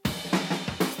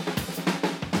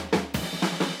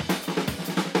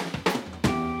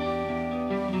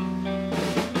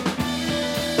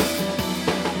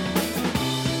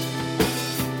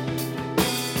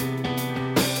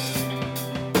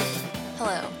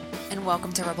and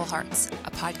welcome to Rebel Hearts,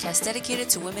 a podcast dedicated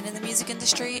to women in the music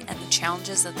industry and the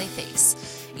challenges that they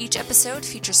face. Each episode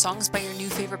features songs by your new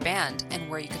favorite band and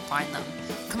where you can find them.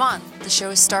 Come on, the show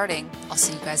is starting. I'll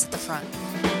see you guys at the front.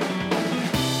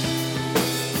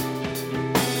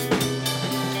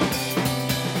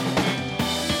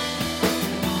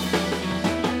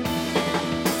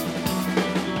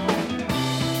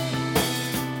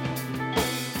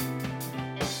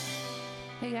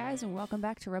 And welcome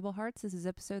back to Rebel Hearts. This is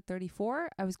episode 34.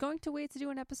 I was going to wait to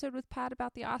do an episode with Pat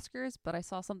about the Oscars, but I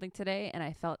saw something today and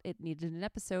I felt it needed an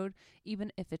episode,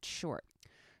 even if it's short.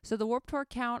 So the Warped Tour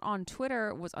account on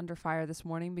Twitter was under fire this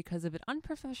morning because of an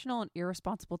unprofessional and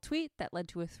irresponsible tweet that led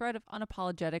to a thread of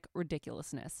unapologetic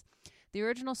ridiculousness. The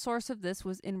original source of this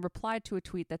was in reply to a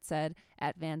tweet that said,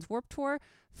 at Vans Warped Tour,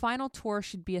 final tour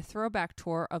should be a throwback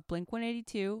tour of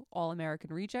Blink-182, All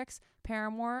American Rejects,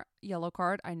 Paramore,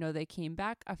 Yellowcard, I know they came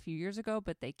back a few years ago,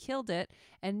 but they killed it,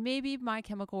 and maybe My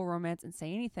Chemical Romance and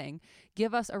Say Anything.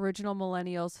 Give us original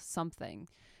millennials something.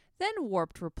 Then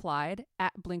Warped replied,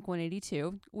 at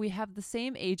Blink-182, we have the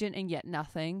same agent and yet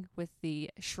nothing, with the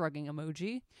shrugging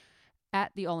emoji.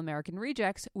 At the All American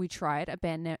Rejects, we tried. A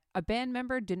band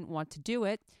member didn't want to do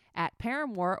it. At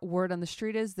Paramore, word on the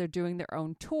street is they're doing their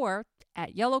own tour.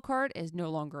 At Yellowcard is no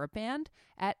longer a band.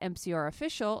 At MCR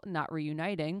Official, not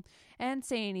reuniting. And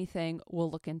Say Anything, we'll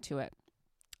look into it.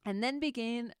 And then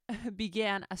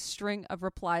began a string of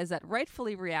replies that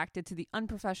rightfully reacted to the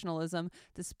unprofessionalism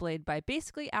displayed by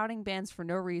basically outing bands for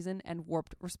no reason, and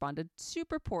Warped responded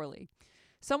super poorly.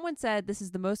 Someone said, this is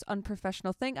the most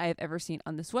unprofessional thing I have ever seen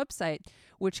on this website,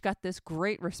 which got this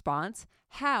great response.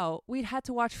 How? We'd had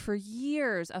to watch for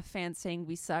years of fans saying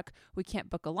we suck, we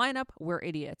can't book a lineup, we're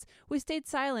idiots. We stayed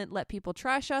silent, let people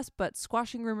trash us, but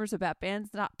squashing rumors about bands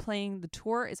not playing the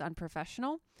tour is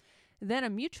unprofessional. Then a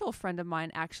mutual friend of mine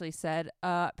actually said,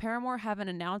 Paramore haven't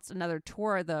announced another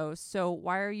tour though, so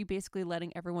why are you basically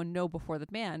letting everyone know before the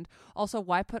band? Also,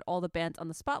 why put all the bands on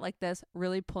the spot like this?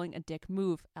 Really pulling a dick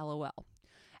move, LOL.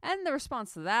 And the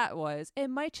response to that was, it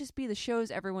might just be the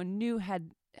shows everyone knew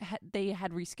they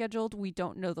had rescheduled. We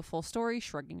don't know the full story,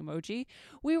 shrugging emoji.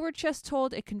 We were just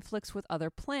told it conflicts with other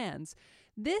plans.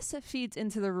 This feeds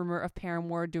into the rumor of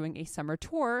Paramore doing a summer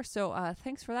tour, so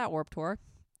thanks for that, Warped Tour.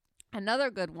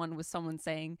 Another good one was someone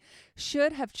saying,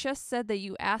 should have just said that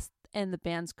you asked and the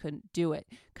bands couldn't do it.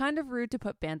 Kind of rude to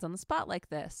put bands on the spot like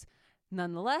this.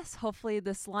 Nonetheless, hopefully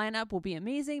this lineup will be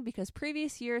amazing because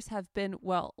previous years have been,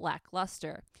 well,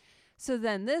 lackluster. So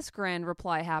then this grand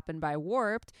reply happened by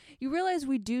Warped. You realize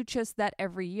we do just that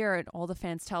every year and all the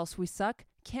fans tell us we suck?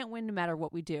 Can't win no matter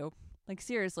what we do. Like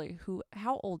seriously,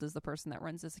 how old is the person that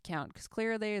runs this account? Because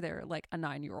clearly they're like a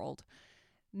 9-year-old.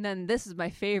 And then this is my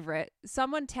favorite.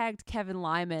 Someone tagged Kevin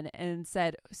Lyman and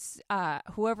said,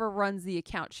 whoever runs the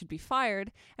account should be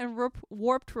fired. And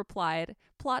Warped replied,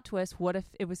 plot twist, what if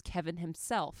it was Kevin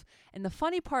himself? And the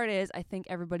funny part is, I think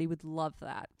everybody would love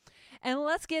that. And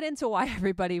let's get into why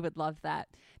everybody would love that.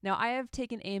 Now, I have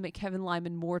taken aim at Kevin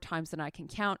Lyman more times than I can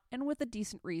count, and with a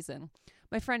decent reason.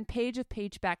 My friend Paige of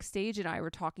Paige Backstage and I were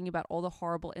talking about all the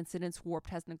horrible incidents Warped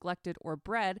has neglected or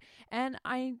bred, and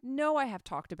I know I have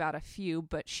talked about a few,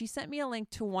 but she sent me a link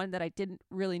to one that I didn't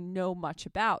really know much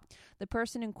about. The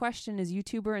person in question is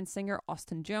YouTuber and singer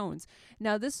Austin Jones.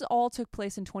 Now, this all took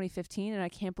place in 2015, and I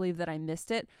can't believe that I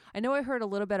missed it. I know I heard a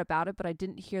little bit about it, but I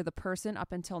didn't hear the person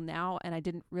up until now, and I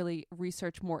didn't really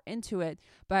research more into it.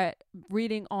 But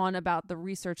reading on about the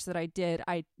research that I did,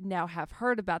 I now have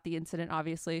heard about the incident,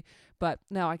 obviously, but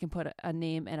now I can put a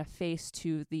name and a face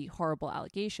to the horrible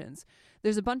allegations.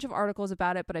 There's a bunch of articles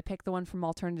about it, but I picked the one from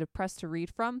Alternative Press to read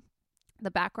from. The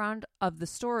background of the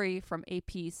story from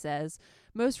AP says,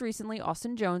 most recently,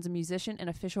 Austin Jones, a musician and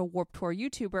official Warped Tour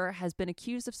YouTuber, has been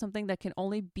accused of something that can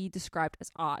only be described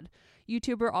as odd.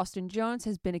 YouTuber Austin Jones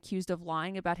has been accused of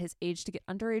lying about his age to get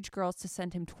underage girls to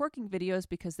send him twerking videos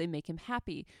because they make him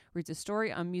happy, reads a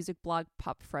story on music blog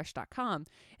popfresh.com.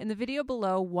 In the video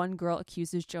below, one girl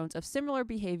accuses Jones of similar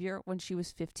behavior when she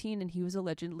was 15 and he was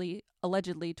allegedly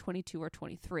 22 or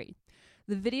 23.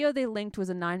 The video they linked was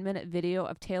a 9-minute video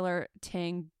of Taylor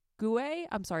Tanguay,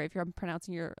 I'm sorry if I'm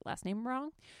pronouncing your last name wrong,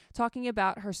 talking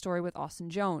about her story with Austin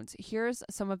Jones. Here's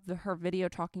some of her video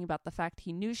talking about the fact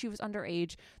he knew she was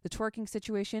underage, the twerking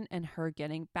situation, and her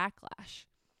getting backlash.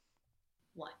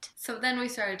 What? So then we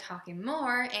started talking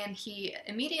more, and he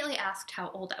immediately asked how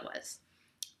old I was.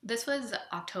 This was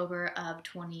October of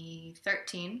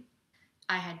 2013.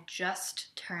 I had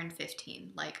just turned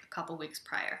 15, like a couple weeks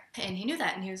prior. And he knew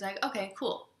that, and he was like, okay,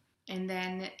 cool. And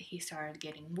then he started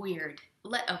getting weird.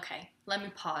 Let me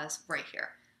pause right here.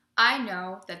 I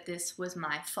know that this was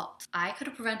my fault. I could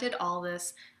have prevented all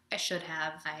this I should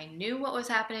have. I knew what was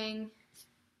happening.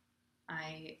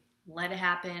 I let it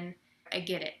happen. I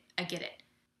get it.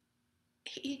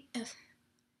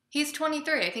 He's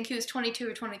 23. I think he was 22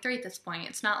 or 23 at this point.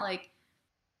 It's not like...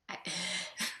 I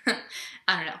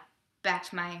don't know. Back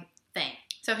to my thing.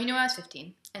 So he knew I was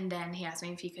 15, and then he asked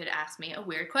me if he could ask me a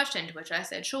weird question, to which I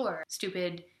said, sure.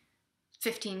 Stupid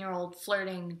 15-year-old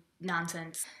flirting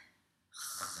nonsense.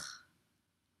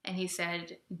 And he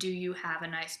said, do you have a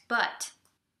nice butt?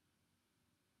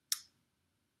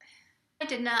 I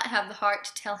did not have the heart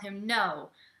to tell him no.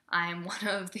 I'm one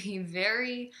of the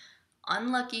very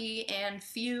unlucky and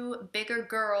few bigger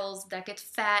girls that get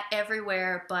fat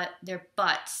everywhere but their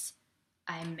butts.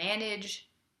 I manage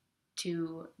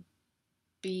to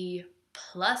be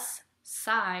plus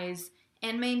size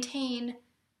and maintain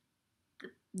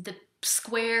the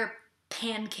square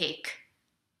pancake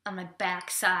on my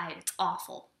backside. It's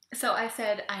awful. So I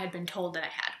said I had been told that I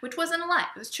had, which wasn't a lie.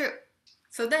 It was true.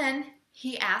 So then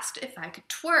he asked if I could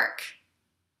twerk.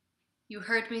 You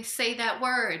heard me say that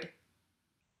word.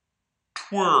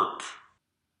 Twerk.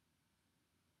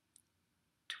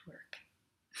 Twerk.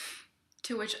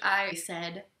 To which I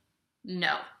said,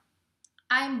 no.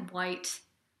 I'm white.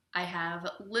 I have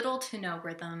little to no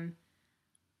rhythm.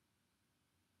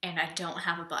 And I don't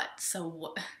have a butt.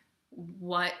 So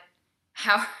what?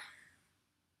 How?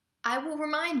 I will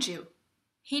remind you.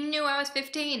 He knew I was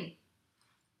 15.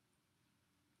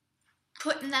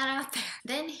 Putting that out there.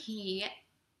 Then he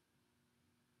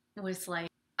was like,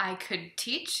 I could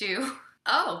teach you.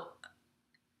 Oh.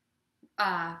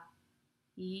 I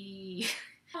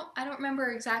don't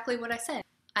remember exactly what I said.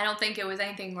 I don't think it was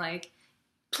anything like,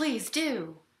 please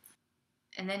do.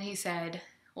 And then he said,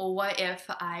 well, what if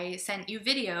I sent you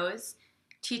videos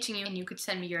teaching you and you could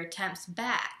send me your attempts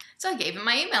back? So I gave him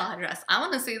my email address. I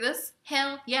want to see this.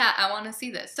 Hell yeah, I want to see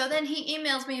this. So then he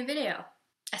emails me a video.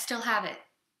 I still have it.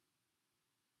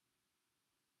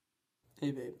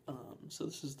 Hey babe, so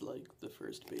this is like the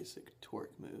first basic twerk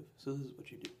move. So this is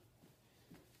what you do.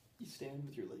 You stand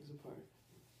with your legs apart,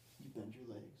 you bend your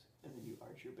legs, and then you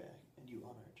arch your back, and you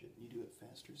unarch it. You do it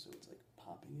faster so it's like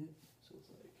popping it, so it's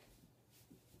like...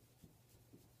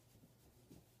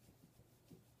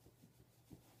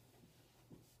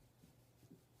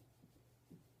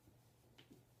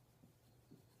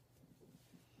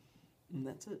 And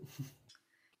that's it.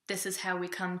 This is how we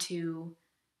come to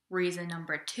reason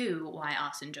number 2 why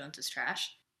Austin Jones is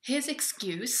trash. His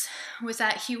excuse was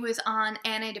that he was on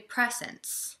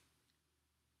antidepressants,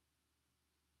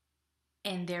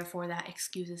 and therefore that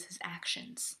excuses his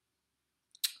actions.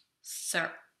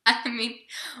 Sir, I mean,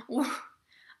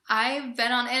 I've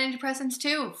been on antidepressants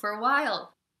too for a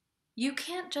while. You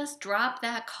can't just drop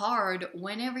that card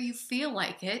whenever you feel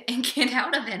like it and get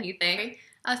out of anything.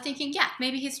 I was thinking, yeah,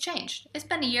 maybe he's changed. It's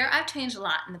been a year. I've changed a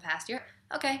lot in the past year.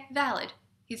 Okay, valid.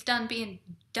 He's done being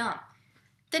dumb.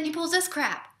 Then he pulls this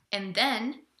crap. And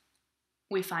then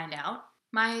we find out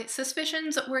my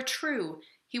suspicions were true.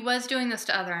 He was doing this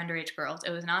to other underage girls. It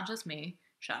was not just me.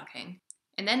 Shocking.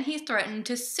 And then he threatened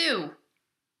to sue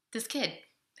this kid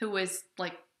who was,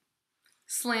 like,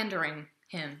 slandering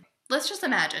him. Let's just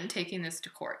imagine taking this to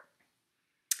court.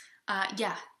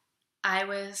 Yeah, I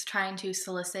was trying to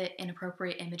solicit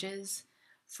inappropriate images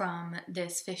from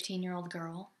this 15-year-old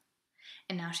girl,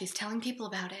 and now she's telling people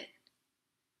about it.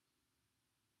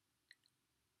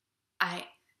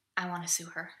 I want to sue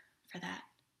her for that.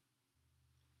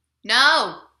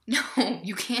 No,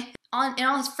 you can't. In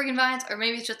all his freaking vines, or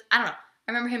maybe it's just, I don't know.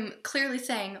 I remember him clearly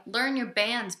saying, learn your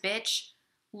bans, bitch.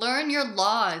 Learn your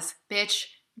laws, bitch.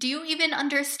 Do you even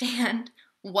understand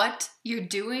what you're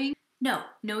doing? No,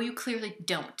 you clearly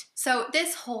don't. So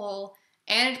this whole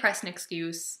antidepressant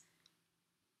excuse,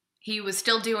 he was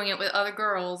still doing it with other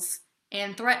girls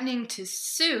and threatening to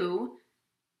sue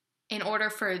in order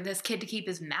for this kid to keep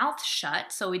his mouth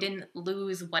shut so he didn't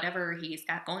lose whatever he's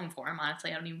got going for him.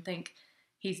 Honestly, I don't even think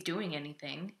he's doing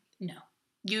anything. No.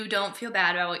 You don't feel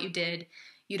bad about what you did.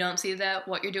 You don't see that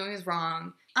what you're doing is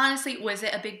wrong. Honestly, was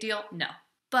it a big deal? No.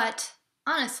 But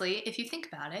honestly, if you think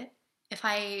about it, if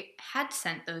I had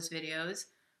sent those videos,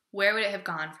 where would it have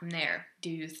gone from there? Do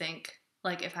you think,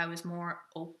 like, if I was more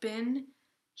open,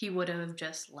 he would have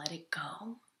just let it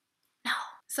go? No.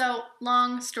 So,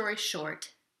 long story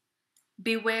short,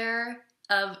 beware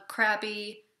of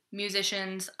crappy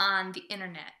musicians on the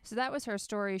internet. So that was her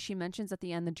story. She mentions at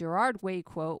the end the Gerard Way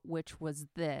quote, which was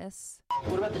this.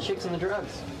 What about the chicks and the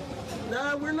drugs?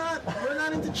 Nah, we're not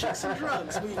into chicks and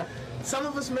drugs. Some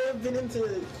of us may have been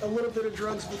into a little bit of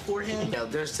drugs beforehand. You know,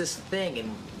 there's this thing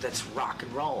and that's rock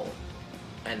and roll,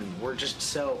 and we're just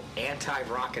so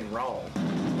anti-rock and roll.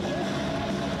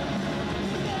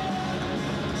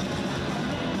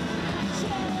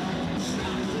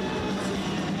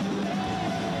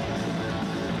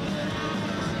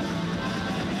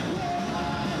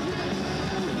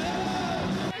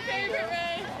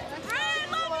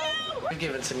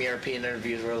 in some European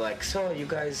interviews where like, so you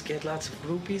guys get lots of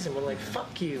groupies, and we're like,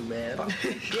 fuck you, man.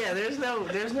 Yeah, there's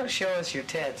no show us your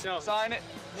tits. No. Sign it.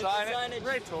 Sign it.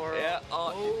 Great Toro. Yeah.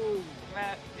 Oh.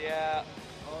 Matt. Yeah.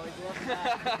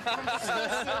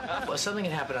 Well, something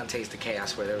had happened on Taste of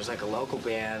Chaos where there was like a local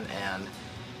band, and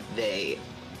they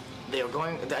were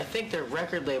going. I think their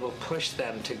record label pushed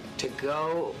them to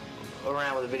go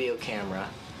around with a video camera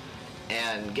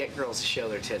and get girls to show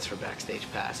their tits for backstage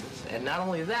passes. And not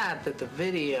only that, that the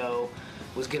video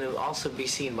was going to also be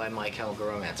seen by My Chemical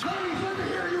Romance. Ladies, let me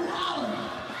hear you holler!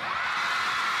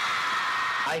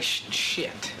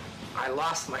 Shit. I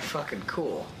lost my fucking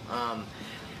cool.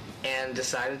 And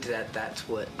decided that that's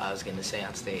what I was going to say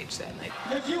on stage that night.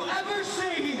 If you ever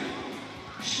see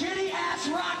shitty-ass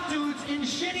rock dudes in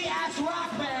shitty-ass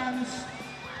rock bands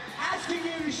asking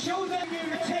you to show them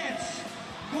your tits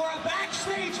for a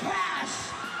backstage pass,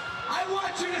 I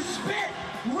want you to spit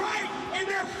right in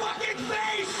their fucking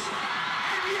face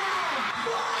and yell,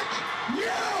 fuck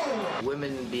you!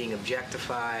 Women being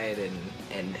objectified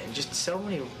and just so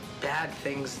many bad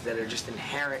things that are just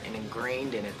inherent and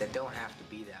ingrained in it that don't have to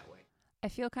be that way. I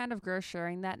feel kind of gross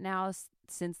sharing that now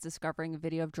since discovering a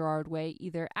video of Gerard Way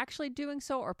either actually doing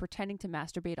so or pretending to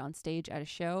masturbate on stage at a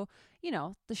show. You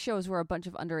know, the shows where a bunch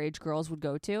of underage girls would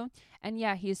go to. And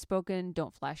yeah, he's spoken,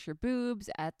 don't flash your boobs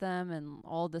at them and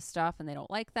all this stuff, and they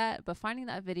don't like that. But finding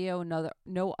that video,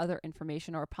 no other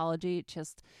information or apology,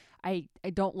 just... I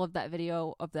don't love that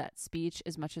video of that speech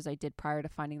as much as I did prior to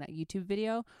finding that YouTube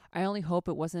video. I only hope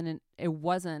it wasn't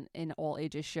an all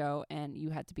ages show and you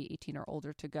had to be 18 or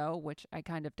older to go, which I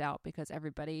kind of doubt because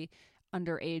everybody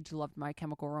underage loved My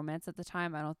Chemical Romance at the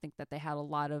time. I don't think that they had a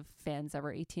lot of fans that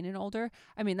were 18 and older.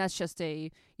 I mean, that's just a,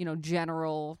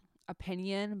 general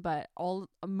opinion, but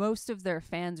most of their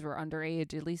fans were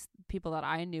underage. At least people that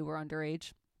I knew were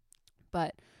underage.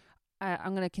 But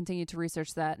I'm going to continue to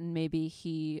research that, and maybe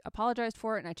he apologized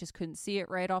for it and I just couldn't see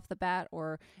it right off the bat,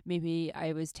 or maybe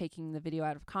I was taking the video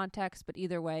out of context. But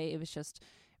either way, it was just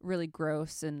really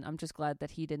gross, and I'm just glad that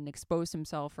he didn't expose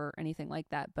himself or anything like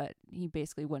that. But he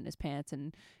basically went in his pants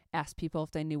and asked people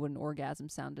if they knew what an orgasm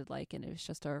sounded like, and it was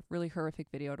just a really horrific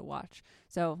video to watch.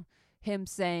 So him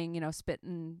saying, spit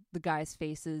in the guys'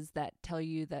 faces that tell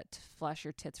you that to flash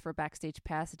your tits for a backstage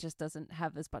pass, it just doesn't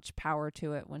have as much power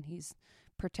to it when he's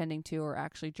pretending to or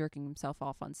actually jerking himself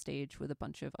off on stage with a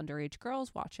bunch of underage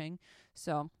girls watching.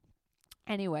 So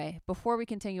anyway, before we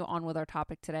continue on with our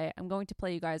topic today, I'm going to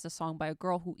play you guys a song by a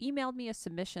girl who emailed me a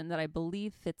submission that I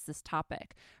believe fits this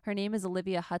topic. Her name is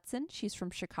Olivia Hudson. She's from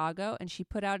Chicago, and she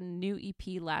put out a new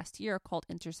EP last year called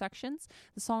Intersections.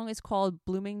 The song is called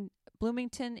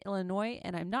Bloomington, Illinois,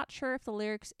 and I'm not sure if the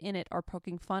lyrics in it are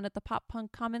poking fun at the pop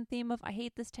punk common theme of I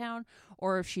hate this town,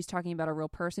 or if she's talking about a real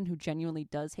person who genuinely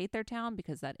does hate their town,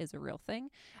 because that is a real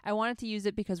thing. I wanted to use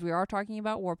it because we are talking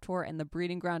about Warped Tour and the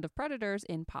breeding ground of predators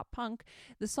in pop punk.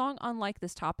 The song, unlike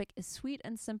this topic, is sweet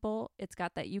and simple. It's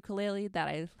got that ukulele that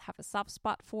I have a soft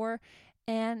spot for,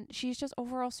 and she's just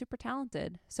overall super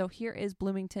talented. So here is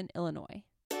Bloomington, Illinois.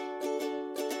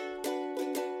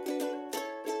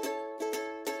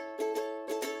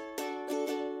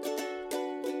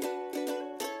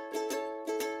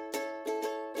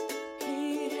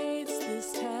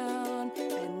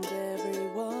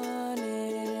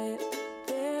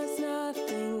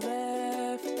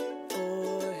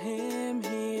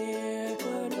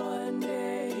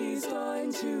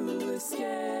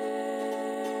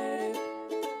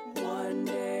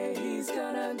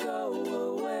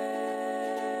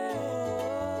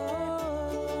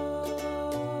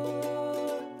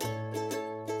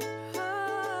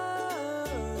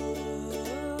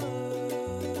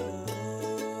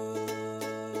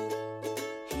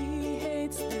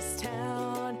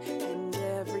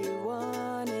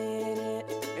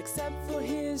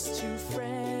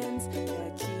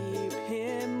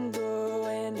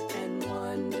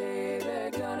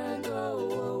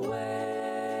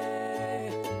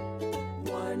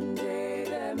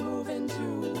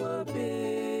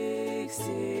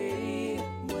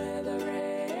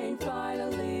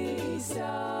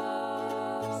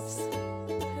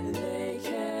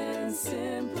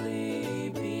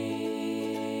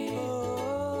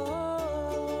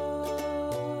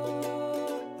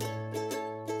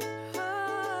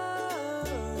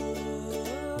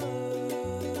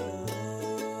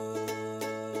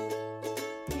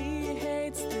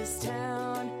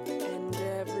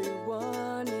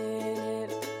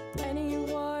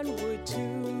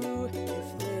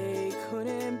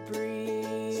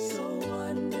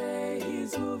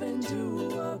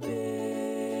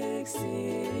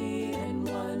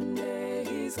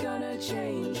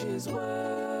 Change his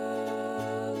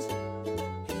world.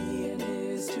 He and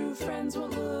his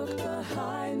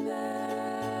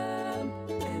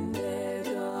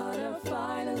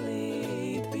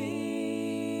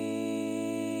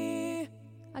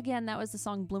Again, that was the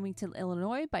song Bloomington,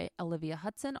 Illinois by Olivia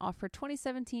Hudson off her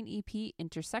 2017 EP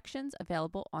Intersections,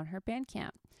 available on her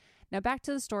Bandcamp. Now back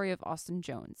to the story of Austin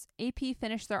Jones. AP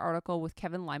finished their article with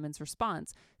Kevin Lyman's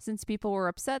response. Since people were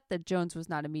upset that Jones was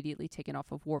not immediately taken off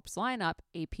of Warp's lineup,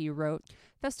 AP wrote,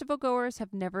 "Festival goers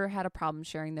have never had a problem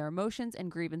sharing their emotions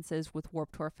and grievances with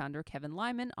Warped Tour founder Kevin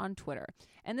Lyman on Twitter,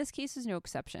 and this case is no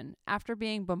exception. After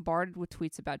being bombarded with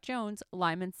tweets about Jones,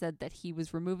 Lyman said that he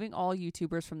was removing all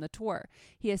YouTubers from the tour.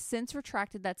 He has since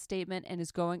retracted that statement and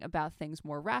is going about things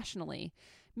more rationally.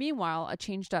 Meanwhile, a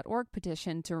Change.org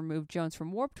petition to remove Jones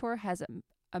from Warped Tour has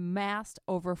amassed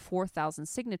over 4,000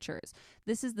 signatures.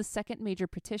 This is the second major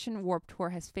petition Warped Tour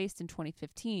has faced in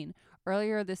 2015.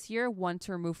 Earlier this year, one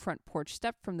to remove Front Porch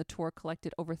Step from the tour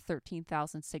collected over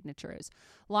 13,000 signatures.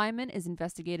 Lyman is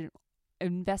investigating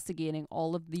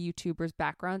all of the YouTubers'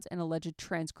 backgrounds and alleged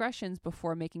transgressions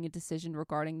before making a decision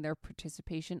regarding their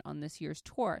participation on this year's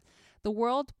tour. The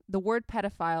word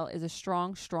pedophile is a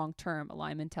strong term,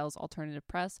 Lyman tells Alternative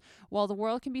Press. While the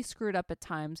world can be screwed up at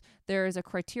times, there is a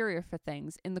criteria for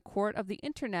things. In the court of the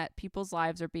internet, people's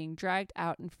lives are being dragged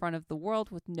out in front of the world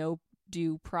with no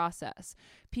due process.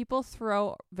 People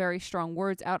throw very strong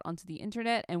words out onto the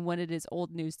internet, and when it is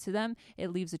old news to them,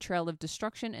 it leaves a trail of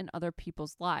destruction in other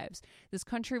people's lives. This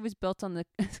country was built on the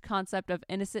concept of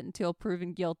innocent until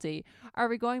proven guilty. Are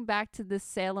we going back to this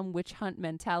Salem witch hunt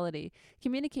mentality?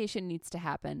 Communication needs to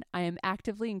happen. I am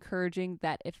actively encouraging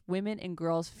that if women and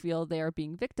girls feel they are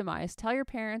being victimized, tell your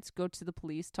parents, go to the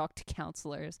police, talk to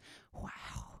counselors."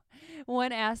 Wow.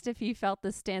 When asked if he felt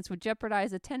this stance would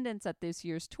jeopardize attendance at this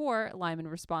year's tour, Lyman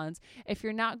responds, "If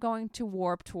you're not going to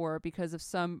Warped Tour because of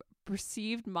some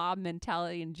perceived mob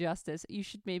mentality and justice, you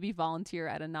should maybe volunteer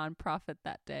at a nonprofit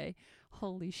that day."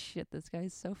 Holy shit, this guy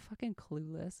is so fucking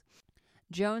clueless.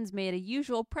 Jones made a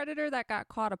usual Predator That Got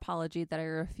Caught apology that I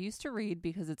refuse to read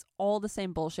because it's all the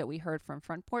same bullshit we heard from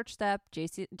Front Porch Step,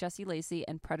 Jesse Lacey,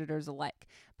 and Predators alike.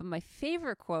 But my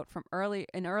favorite quote from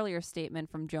an earlier statement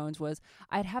from Jones was,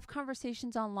 "I'd have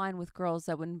conversations online with girls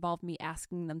that would involve me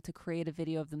asking them to create a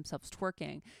video of themselves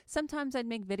twerking. Sometimes I'd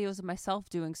make videos of myself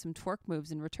doing some twerk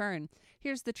moves in return.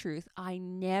 Here's the truth. I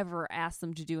never asked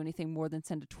them to do anything more than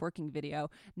send a twerking video.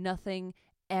 Nothing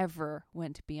ever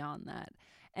went beyond that."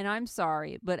 And I'm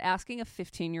sorry, but asking a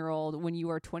 15-year-old when you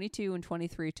are 22 and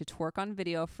 23 to twerk on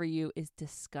video for you is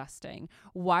disgusting.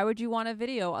 Why would you want a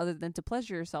video other than to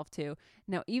pleasure yourself to?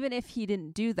 Now, even if he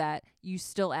didn't do that, you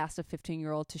still asked a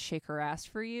 15-year-old to shake her ass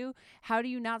for you? How do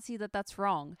you not see that that's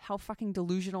wrong? How fucking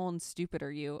delusional and stupid are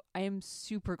you? I am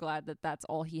super glad that that's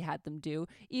all he had them do.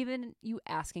 Even you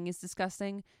asking is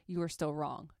disgusting. You are still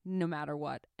wrong, no matter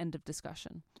what. End of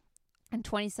discussion. In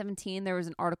 2017, there was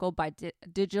an article by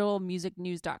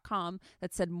digitalmusicnews.com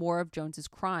that said more of Jones's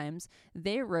crimes.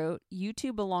 They wrote,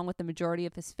 YouTube, along with the majority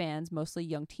of his fans, mostly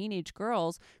young teenage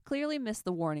girls, clearly missed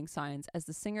the warning signs. As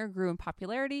the singer grew in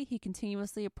popularity, he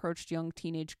continuously approached young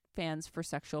teenage fans for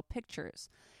sexual pictures.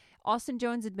 Austin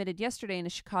Jones admitted yesterday in a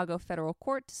Chicago federal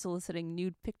court to soliciting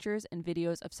nude pictures and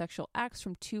videos of sexual acts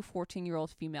from two 14-year-old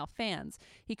female fans.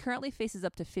 He currently faces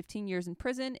up to 15 years in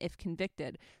prison if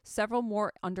convicted. Several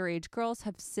more underage girls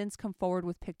have since come forward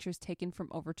with pictures taken from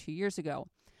over 2 years ago.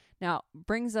 Now,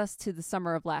 brings us to the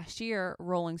summer of last year.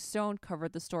 Rolling Stone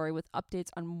covered the story with updates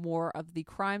on more of the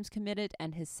crimes committed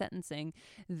and his sentencing.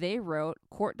 They wrote,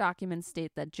 court documents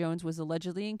state that Jones was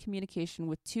allegedly in communication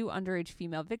with two underage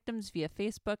female victims via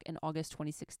Facebook in August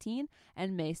 2016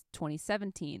 and May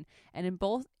 2017. And in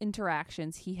both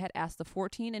interactions, he had asked the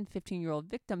 14 and 15-year-old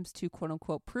victims to,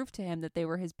 quote-unquote, prove to him that they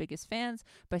were his biggest fans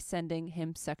by sending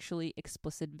him sexually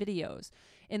explicit videos.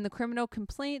 In the criminal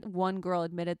complaint, one girl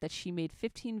admitted that she made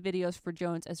 15 videos for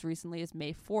Jones as recently as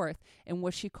May 4th. In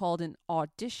what she called an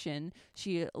audition,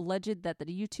 she alleged that the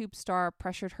YouTube star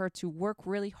pressured her to work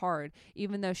really hard,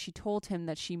 even though she told him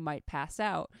that she might pass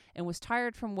out, and was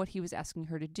tired from what he was asking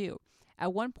her to do.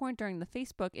 At one point during the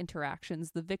Facebook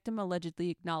interactions, the victim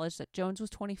allegedly acknowledged that Jones was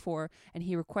 24, and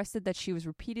he requested that she was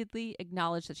repeatedly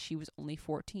acknowledged that she was only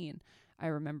 14. I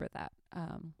remember that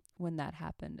when that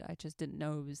happened. I just didn't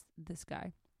know it was this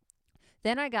guy.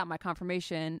 Then I got my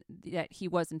confirmation that he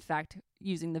was, in fact,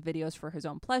 using the videos for his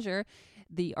own pleasure.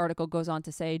 The article goes on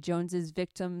to say Jones's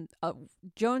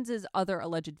other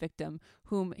alleged victim,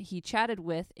 whom he chatted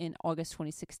with in August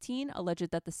 2016,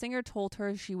 alleged that the singer told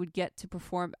her she would get to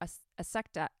perform a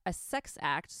sex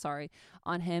act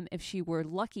on him if she were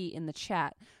lucky in the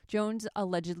chat. Jones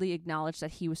allegedly acknowledged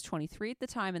that he was 23 at the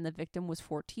time and the victim was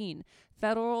 14.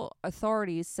 Federal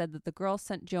authorities said that the girl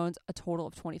sent Jones a total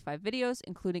of 25 videos,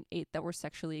 including 8 that were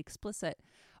sexually explicit.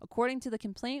 According to the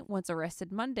complaint, once arrested arrested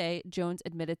Monday, Jones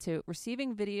admitted to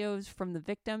receiving videos from the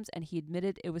victims, and he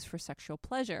admitted it was for sexual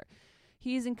pleasure.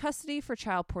 He is in custody for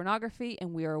child pornography,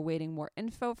 and we are awaiting more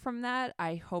info from that.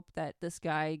 I hope that this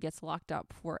guy gets locked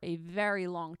up for a very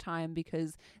long time,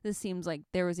 because this seems like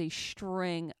there was a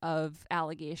string of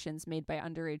allegations made by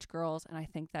underage girls, and I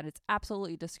think that it's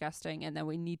absolutely disgusting, and that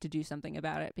we need to do something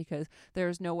about it, because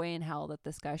there's no way in hell that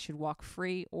this guy should walk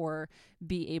free or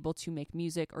be able to make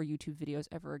music or YouTube videos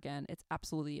ever again. It's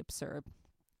absolutely absurd.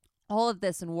 All of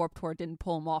this in Warped Tour didn't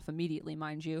pull him off immediately,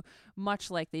 mind you, much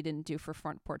like they didn't do for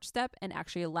Front Porch Step, and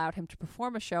actually allowed him to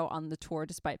perform a show on the tour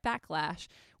despite backlash,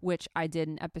 which I did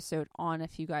an episode on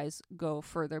if you guys go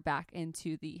further back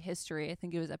into the history. I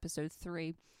think it was episode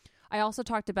 3. I also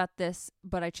talked about this,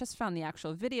 but I just found the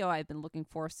actual video I've been looking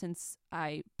for, since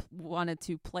I wanted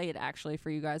to play it actually for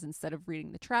you guys instead of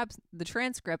reading the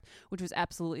transcript, which was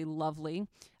absolutely lovely.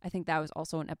 I think that was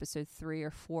also in episode 3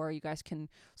 or 4. You guys can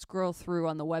scroll through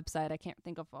on the website. I can't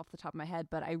think of off the top of my head,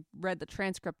 but I read the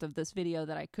transcript of this video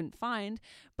that I couldn't find.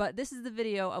 But this is the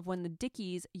video of when the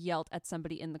Dickies yelled at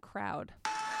somebody in the crowd.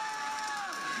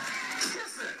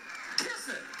 Kiss it! Kiss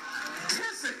it!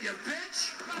 Kiss it, you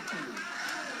bitch!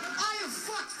 I have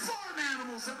fucked farm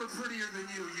animals that were prettier than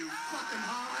you fucking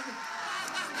hog!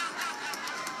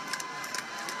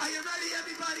 Are you ready,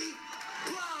 everybody?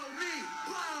 Blow me!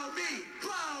 Blow me!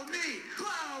 Blow me!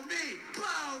 Blow me!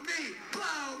 Blow me!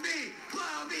 Blow me!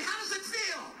 Blow me! How does it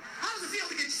feel? How does it feel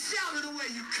to get shouted away,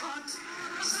 you cunt?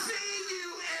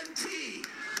 C-U-N-T!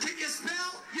 Can you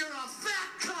spell? You're a fat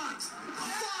cunt!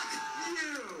 Fuck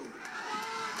you!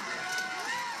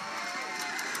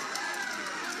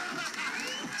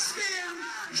 Stan,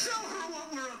 show her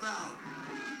what we're about.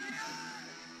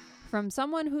 From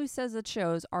someone who says it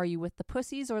shows, are you with the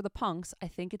pussies or the punks? I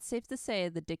think it's safe to say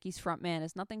the Dickies frontman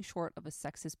is nothing short of a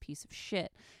sexist piece of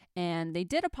shit. And they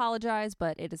did apologize,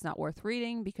 but it is not worth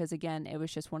reading, because again, it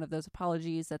was just one of those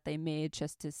apologies that they made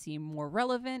just to seem more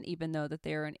relevant, even though that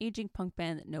they're an aging punk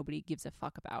band that nobody gives a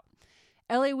fuck about.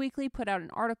 LA Weekly put out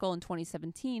an article in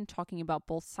 2017 talking about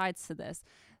both sides to this.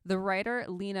 The writer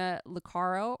Lena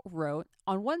Licaro wrote,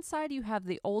 on one side you have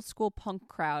the old school punk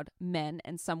crowd, men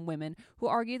and some women, who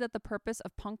argue that the purpose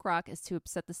of punk rock is to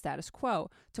upset the status quo,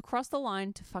 to cross the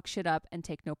line, to fuck shit up, and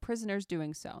take no prisoners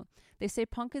doing so. They say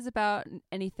punk is about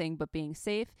anything but being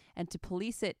safe, and to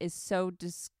police it is so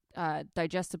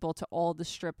digestible to all the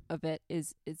strip of it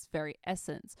is its very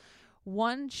essence.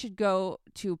 One should go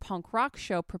to a punk rock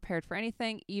show prepared for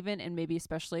anything, even and maybe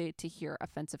especially to hear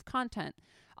offensive content.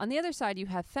 On the other side, you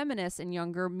have feminists and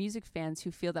younger music fans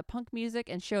who feel that punk music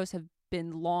and shows have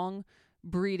been long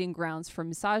breeding grounds for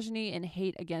misogyny and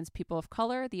hate against people of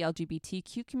color, the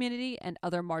LGBTQ community, and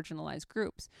other marginalized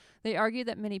groups. They argue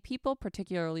that many people,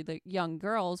 particularly the young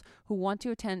girls who want to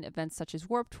attend events such as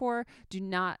Warped Tour, do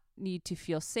not need to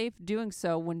feel safe doing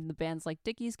so when the bands like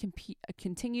Dickies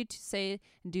continue to say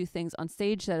and do things on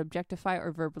stage that objectify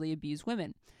or verbally abuse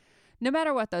women. No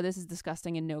matter what, though, this is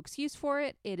disgusting and no excuse for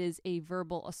it. It is a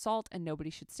verbal assault and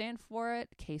nobody should stand for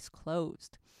it. Case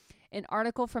closed. An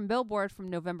article from Billboard from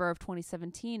November of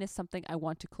 2017 is something I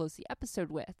want to close the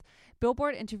episode with.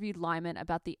 Billboard interviewed Lyman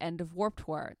about the end of Warped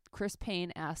Tour. Chris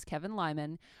Payne asked Kevin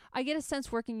Lyman, I get a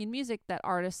sense working in music that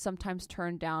artists sometimes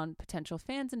turn down potential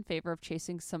fans in favor of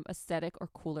chasing some aesthetic or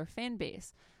cooler fan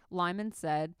base. Lyman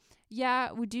said,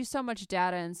 yeah, we do so much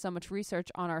data and so much research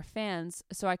on our fans,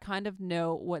 so I kind of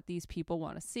know what these people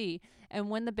want to see. And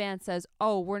when the band says,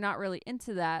 oh, we're not really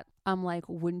into that, I'm like,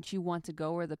 wouldn't you want to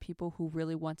go where the people who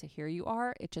really want to hear you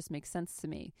are? It just makes sense to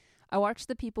me. I watched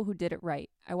the people who did it right.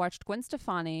 I watched Gwen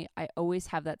Stefani. I always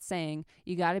have that saying,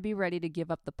 you got to be ready to give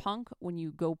up the punk when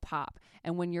you go pop.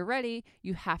 And when you're ready,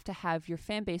 you have to have your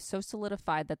fan base so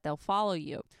solidified that they'll follow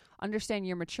you. Understand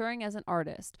you're maturing as an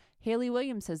artist. Hayley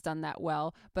Williams has done that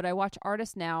well, but I watch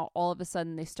artists now, all of a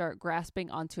sudden they start grasping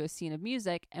onto a scene of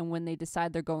music, and when they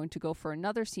decide they're going to go for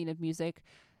another scene of music,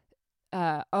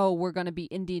 we're going to be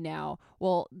indie now.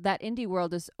 Well, that indie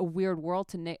world is a weird world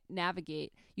to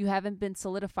navigate. You haven't even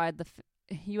solidified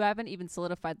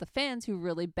the fans who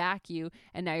really back you,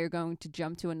 and now you're going to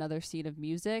jump to another scene of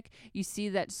music. You see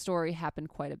that story happen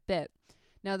quite a bit.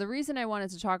 Now, the reason I wanted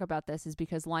to talk about this is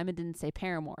because Lyman didn't say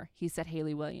Paramore. He said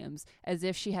Hayley Williams, as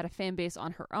if she had a fan base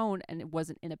on her own and it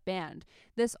wasn't in a band.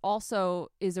 This also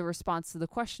is a response to the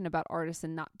question about artists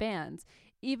and not bands.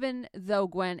 Even though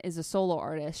Gwen is a solo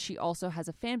artist, she also has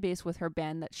a fan base with her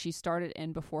band that she started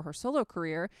in before her solo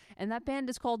career, and that band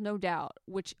is called No Doubt,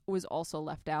 which was also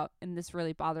left out, and this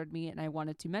really bothered me, and I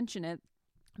wanted to mention it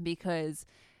because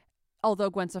although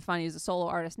Gwen Stefani is a solo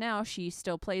artist now, she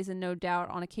still plays in No Doubt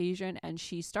on occasion, and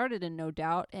she started in No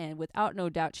Doubt, and without No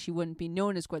Doubt, she wouldn't be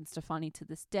known as Gwen Stefani to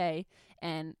this day.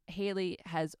 And Hayley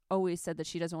has always said that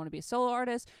she doesn't want to be a solo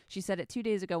artist. She said it 2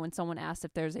 days ago when someone asked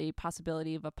if there's a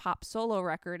possibility of a pop solo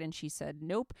record, and she said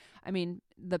nope. I mean,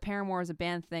 the Paramore as a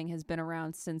band thing has been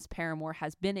around since Paramore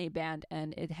has been a band,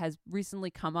 and it has recently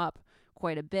come up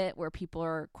quite a bit where people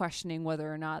are questioning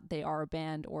whether or not they are a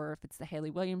band or if it's the Hayley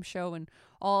Williams show and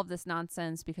all of this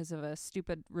nonsense because of a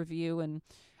stupid review. And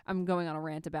I'm going on a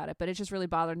rant about it, but it just really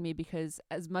bothered me because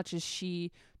as much as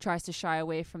she tries to shy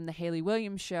away from the Hayley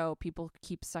Williams show, people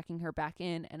keep sucking her back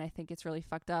in. And I think it's really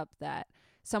fucked up that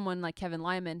someone like Kevin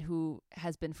Lyman, who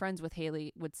has been friends with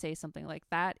Hayley, would say something like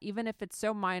that, even if it's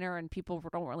so minor and people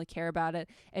don't really care about it.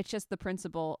 It's just the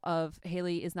principle of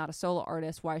Hayley is not a solo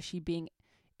artist. Why is she being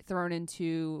thrown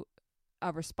into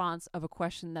a response of a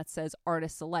question that says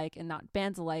artists alike and not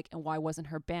bands alike? And why wasn't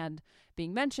her band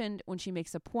being mentioned when she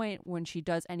makes a point when she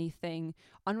does anything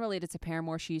unrelated to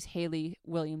Paramore? She's Hayley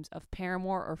Williams of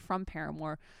Paramore or from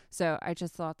Paramore. So I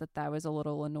just thought that was a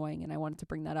little annoying, and I wanted to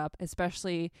bring that up,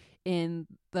 especially in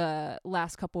the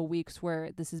last couple of weeks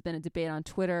where this has been a debate on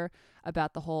Twitter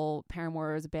about the whole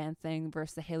Paramore as a band thing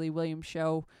versus the Hayley Williams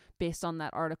show, based on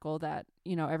that article that,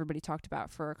 you know, everybody talked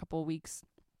about for a couple of weeks.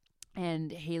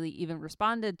 And Hayley even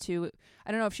responded to,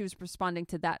 I don't know if she was responding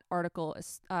to that article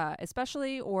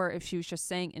especially, or if she was just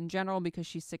saying in general because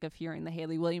she's sick of hearing the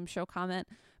Hayley Williams show comment.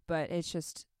 But it's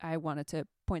just, I wanted to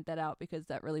point that out because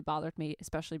that really bothered me,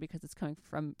 especially because it's coming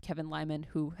from Kevin Lyman,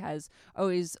 who has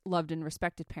always loved and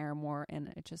respected Paramore,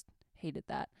 and I just hated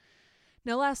that.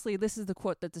 Now, lastly, this is the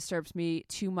quote that disturbs me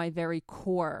to my very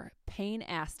core. Payne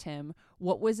asked him,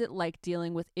 what was it like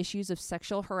dealing with issues of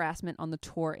sexual harassment on the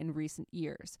tour in recent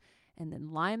years? And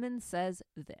then Lyman says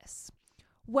this.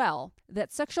 Well,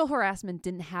 that sexual harassment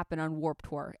didn't happen on Warped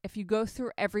Tour. If you go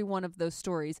through every one of those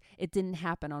stories, it didn't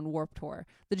happen on Warped Tour.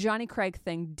 The Johnny Craig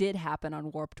thing did happen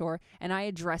on Warped Tour, and I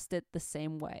addressed it the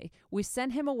same way. We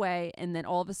sent him away, and then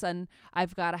all of a sudden,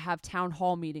 I've got to have town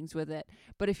hall meetings with it.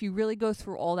 But if you really go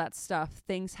through all that stuff,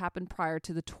 things happen prior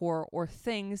to the tour, or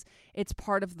it's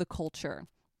part of the culture.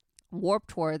 Warped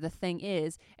Tour, the thing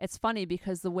is, it's funny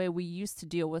because the way we used to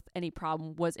deal with any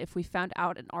problem was if we found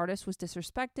out an artist was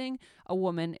disrespecting a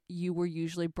woman, you were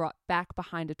usually brought back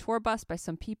behind a tour bus by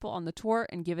some people on the tour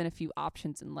and given a few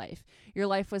options in life. Your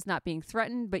life was not being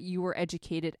threatened, but you were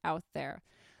educated out there.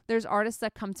 There's artists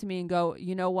that come to me and go,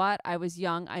 you know what? I was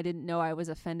young. I didn't know I was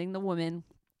offending the woman.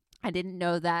 I didn't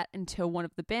know that until one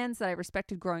of the bands that I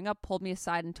respected growing up pulled me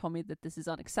aside and told me that this is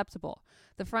unacceptable.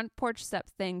 The front porch step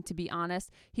thing, to be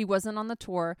honest, he wasn't on the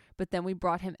tour, but then we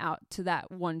brought him out to that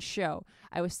one show.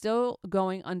 I was still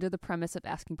going under the premise of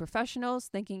asking professionals,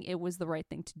 thinking it was the right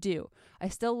thing to do. I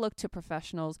still look to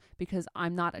professionals because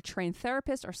I'm not a trained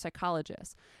therapist or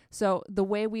psychologist. So the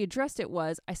way we addressed it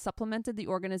was I supplemented the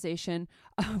organization,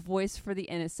 a Voice for the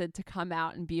Innocent, to come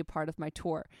out and be a part of my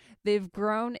tour. They've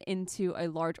grown into a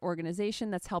large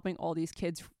organization that's helping all these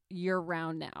kids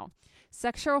year-round now.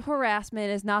 Sexual harassment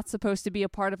is not supposed to be a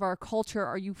part of our culture.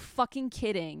 Are you fucking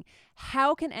kidding?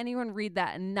 How can anyone read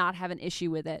that and not have an issue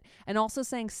with it? And also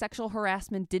saying sexual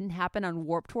harassment didn't happen on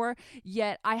Warped Tour,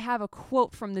 yet I have a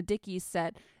quote from the Dickies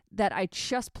set that I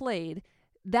just played.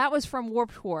 That was from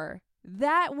Warped Tour.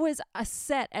 That was a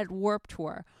set at Warped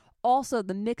Tour. Also,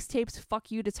 the mixtapes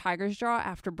Fuck You to Tiger's Jaw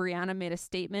after Brianna made a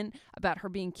statement about her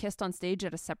being kissed on stage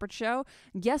at a separate show.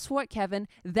 Guess what, Kevin?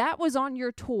 That was on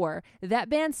your tour. That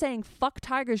band saying Fuck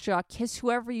Tiger's Jaw, kiss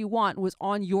whoever you want was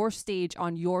on your stage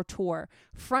on your tour.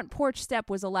 Front Porch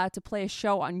Step was allowed to play a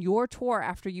show on your tour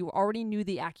after you already knew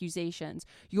the accusations.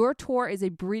 Your tour is a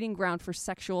breeding ground for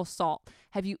sexual assault.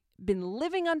 Have you been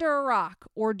living under a rock,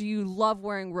 or do you love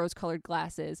wearing rose-colored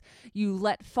glasses? You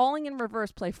let Falling in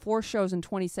Reverse play 4 shows in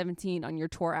 2017 on your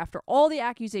tour after all the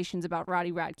accusations about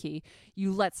Roddy Radke.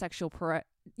 You let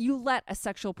a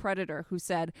sexual predator who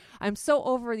said, I'm so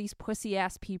over these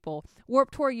pussy-ass people.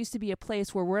 Warped Tour used to be a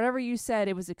place where whatever you said,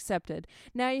 it was accepted.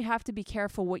 Now you have to be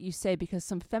careful what you say because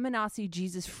some feminazi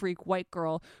Jesus freak white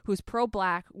girl who's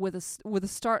pro-black will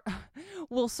start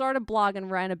a blog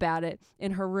and rant about it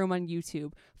in her room on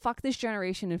YouTube. Fuck this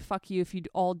generation and fuck you if you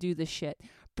all do this shit.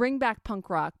 Bring back punk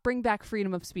rock. Bring back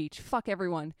freedom of speech. Fuck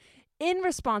everyone. In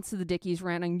response to the Dickies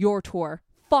rant on your tour,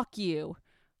 fuck you.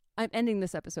 I'm ending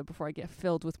this episode before I get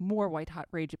filled with more white hot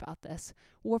rage about this.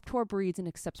 Warped Tour breeds and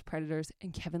accepts predators,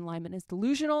 and Kevin Lyman is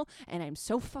delusional, and I'm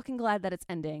so fucking glad that it's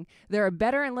ending. There are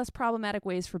better and less problematic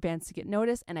ways for bands to get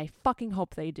noticed, and I fucking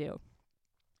hope they do.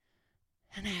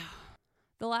 And now,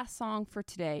 The last song for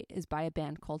today is by a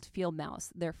band called Field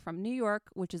Mouse. They're from New York,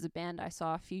 which is a band I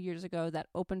saw a few years ago that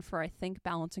opened for, I think,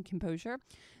 Balance and Composure.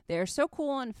 They're so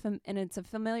cool, and it's a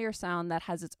familiar sound that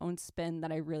has its own spin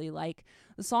that I really like.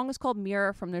 The song is called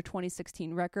Mirror from their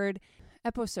 2016 record,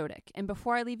 Episodic. And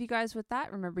before I leave you guys with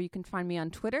that, remember you can find me on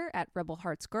Twitter at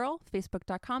RebelHeartsGirl,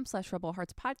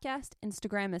 Facebook.com/RebelHeartsPodcast,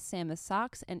 Instagram is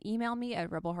SamIsSocks, and email me at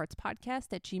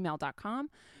RebelHeartsPodcast@gmail.com.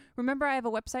 Remember, I have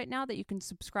a website now that you can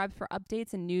subscribe for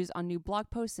updates and news on new blog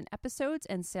posts and episodes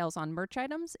and sales on merch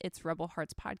items. It's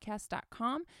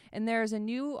RebelHeartsPodcast.com. And there's a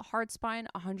new Heartspine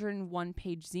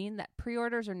 101-page zine that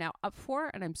pre-orders are now up for,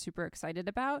 and I'm super excited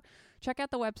about. Check out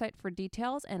the website for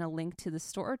details and a link to the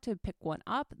store to pick one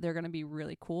up. They're going to be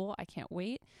really cool. I can't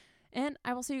wait. And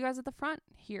I will see you guys at the front.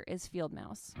 Here is Field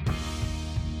Mouse.